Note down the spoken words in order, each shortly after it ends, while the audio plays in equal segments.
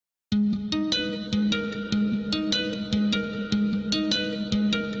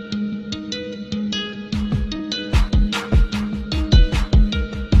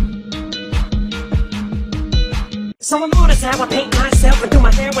So I'm honest how I paint myself and do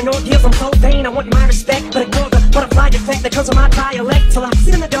my hair when ordeals I'm so vain. I want my respect, but ignore the butterfly effect that comes from my dialect. Till I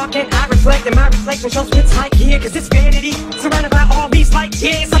sit in the dark and I reflect, and my reflection shows it's like here. Cause it's vanity, surrounded by all these lights,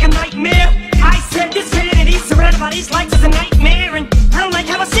 yeah, it's like a nightmare. I said this vanity, surrounded by these lights is a nightmare. And I don't like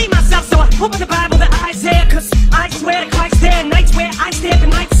how I see myself, so I open the Bible, the eyes there. Cause I swear to Christ there, nights where I stare at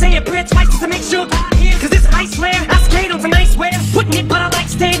night, say a prayer twice just to make sure God hears. Cause this ice layer, I skate on for nice wear, putting it but I like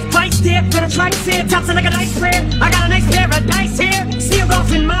staying right there. Gonna try to say it, tops it like a nice prayer. I got a nice pair of dice here, sealed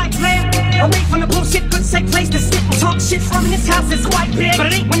off in my glare. Away from the bullshit, good safe place to sit and talk shit from. This house is quite big, but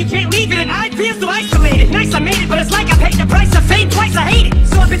it ain't when you can't leave it. And I feel so isolated. Nice I made it, but it's like I paid the price of fame twice. I hate it.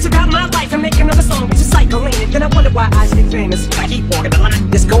 So I bitch about my life and make another song, which is cycle ain't it? Then I wonder why I stay famous. I keep walking the line.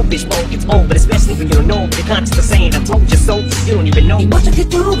 This goldfish bowl gets old, but especially when you don't know. You're conscious of saying I told you so. You don't even know what you can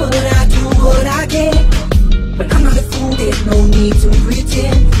do, but I do what I can. But I'm not a fool, there's no need to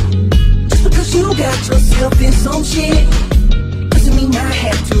pretend. Just because you got yourself in some shit doesn't mean I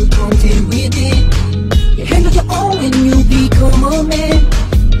have to contend with it. You handle your own when you become a man,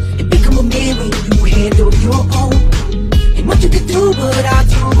 and become a man when you handle your own. And what you can do, but I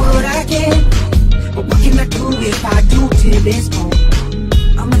do what I can. But what can I do if I do till it's gone?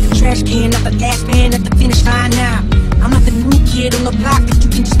 I'm not the trash can, not the last man at the finish line now. I'm not the new kid on the block that you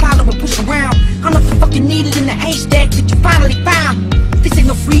can just follow and push around. I'm not the fucking needle in the haystack that you finally found. This ain't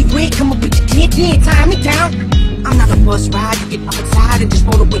no free rent, come up with your kid, you ain't tie me down. I'm not a bus ride, you get up inside and just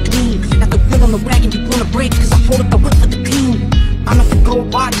roll away clean. Not the wheel on the wagon, you wanna break, cause I hold up the whip for the clean. I'm not the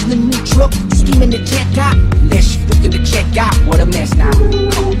gold watch in the new truck, scheming to check out. Unless you looking to check out, what a mess now.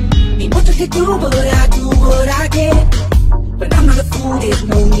 Ain't what you can do, but I do what I can. But I'm not a fool, there's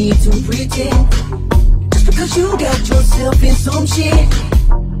no need to pretend. Just because you got yourself in some shit,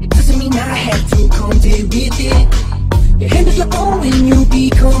 it doesn't mean I have to contend with it. You handle your own when you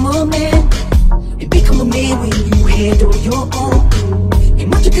become a man, and become a man when you handle your own. Ain't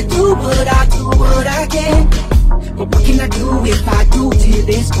much you can do, but I do what I can. But what can I do if I do till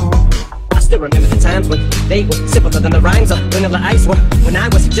it's gone? I still remember the times when they were simpler than the rhymes or vanilla ice were. When I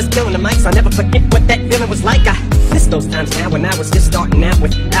was just killing the mics, I never forget what that feeling was like. I miss those times now when I was just starting out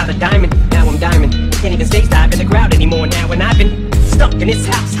without a diamond. Now I'm diamond, can't even stage dive in the crowd anymore now. And I've been stuck in this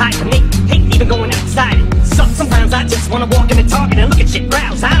house, hibernate, hate even going outside. It sucks, sometimes I just wanna walk in the Target and look at shit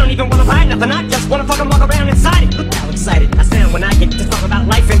browse. I don't even wanna buy nothing, I just wanna fucking walk around inside it. Look how excited I sound when I get to talk about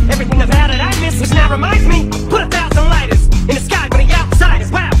life and everything about it I miss, which now reminds me, put 1,000 lighters in the sky for the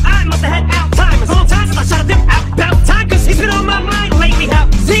outsiders. Wow, I must have had Alzheimer's. Long time since I shot a dip out about time, cause he's been on my mind lately. How,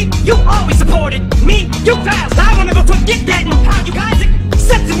 see, you always supported me, you fast, I won't ever forget that. And how you guys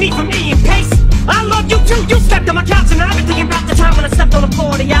accepted me for me in case I love you too, you stepped on my couch. And I've been thinking about the time when I stepped on the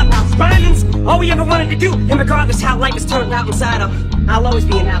floor of the outhouse. Rhyming's all we ever wanted to do, and regardless how life has turned out inside of, I'll always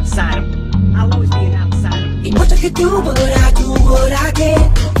be an outsider. I'll always be an outsider. Ain't much I can do, but I do what I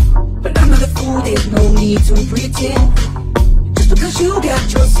can. But I'm not a fool, there's no need to pretend. Just because you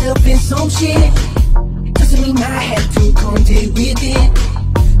got yourself in some shit, it doesn't mean I have to contend with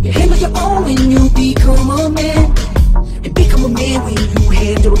it. You handle your own when you become a man, and become a man when you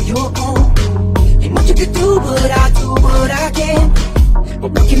handle your own. Ain't much you can do, but I do what I can.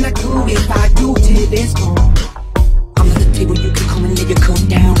 But what can I do if I do till it's gone? I'm not the table you can come and lay your coat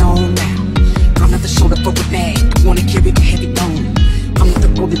down on now. I'm not the shoulder for a bag, you wanna carry a heavy load. I'm not the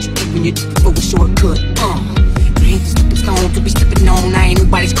road that you take when you're looking for a shortcut. You ain't the stepping stone to be stepping on, I ain't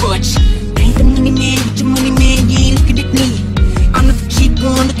nobody's crutch. I ain't the money man with your money man, you ain't looking at me. I'm not the cheap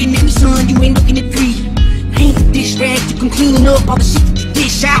one looking at me son, you ain't looking at me. I ain't the dish rag, you can clean up all the shit that you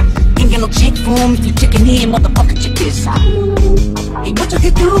dish out. Ain't got no check form if you checking in, motherfucker, check this out. Ain't what you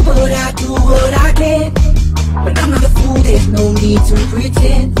can do, but I do what I can. But I'm not a fool, there's no need to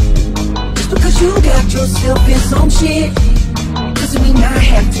pretend. Just because you got yourself in some shit, doesn't mean I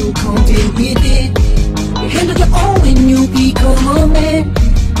have to contend with it. You handle your own when you become a man,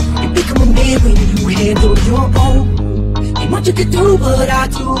 and become a man when you handle your own. Ain't what you can do, but I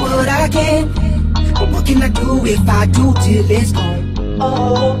do what I can. But what can I do if I do till it's gone?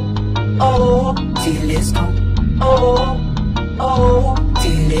 Oh, oh, till it's gone. Oh, oh,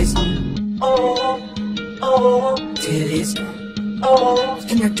 till it's gone. Oh, oh, till it's gone. Oh, what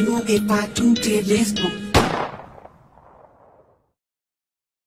can I do if I do till it's gone?